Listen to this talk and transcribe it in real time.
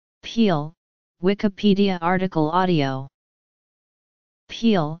Peel, Wikipedia article audio.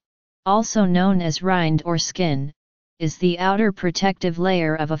 Peel, also known as rind or skin, is the outer protective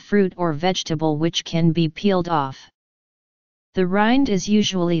layer of a fruit or vegetable which can be peeled off. The rind is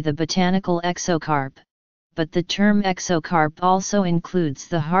usually the botanical exocarp, but the term exocarp also includes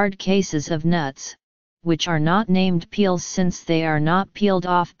the hard cases of nuts, which are not named peels since they are not peeled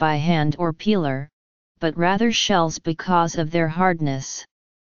off by hand or peeler, but rather shells because of their hardness.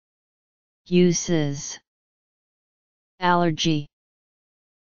 Uses. Allergy.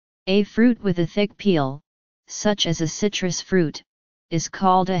 A fruit with a thick peel, such as a citrus fruit, is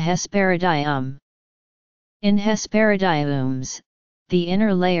called a hesperidium. In hesperidiums, the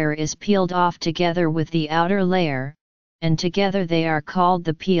inner layer is peeled off together with the outer layer, and together they are called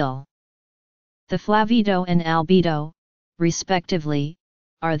the peel. The flavido and albedo, respectively,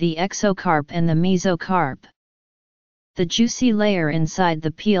 are the exocarp and the mesocarp. The juicy layer inside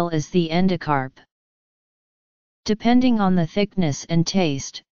the peel is the endocarp. Depending on the thickness and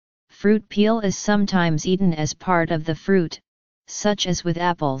taste, fruit peel is sometimes eaten as part of the fruit, such as with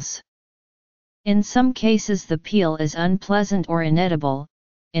apples. In some cases the peel is unpleasant or inedible,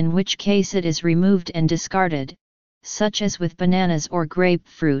 in which case it is removed and discarded, such as with bananas or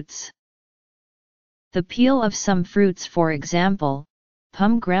grapefruits. The peel of some fruits, for example,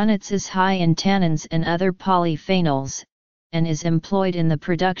 pomegranates, is high in tannins and other polyphenols, and is employed in the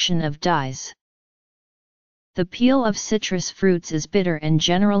production of dyes. The peel of citrus fruits is bitter and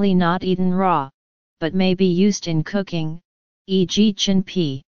generally not eaten raw, but may be used in cooking, e.g.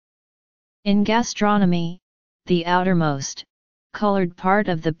 chinpi. In gastronomy, the outermost, colored part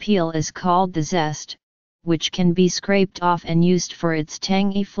of the peel is called the zest, which can be scraped off and used for its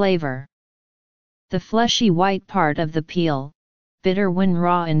tangy flavor. The fleshy white part of the peel, bitter when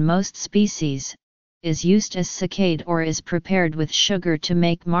raw in most species, is used as saccade or is prepared with sugar to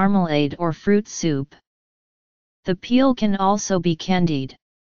make marmalade or fruit soup. The peel can also be candied.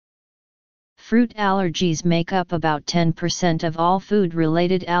 Fruit allergies make up about 10% of all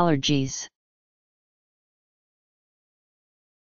food-related allergies.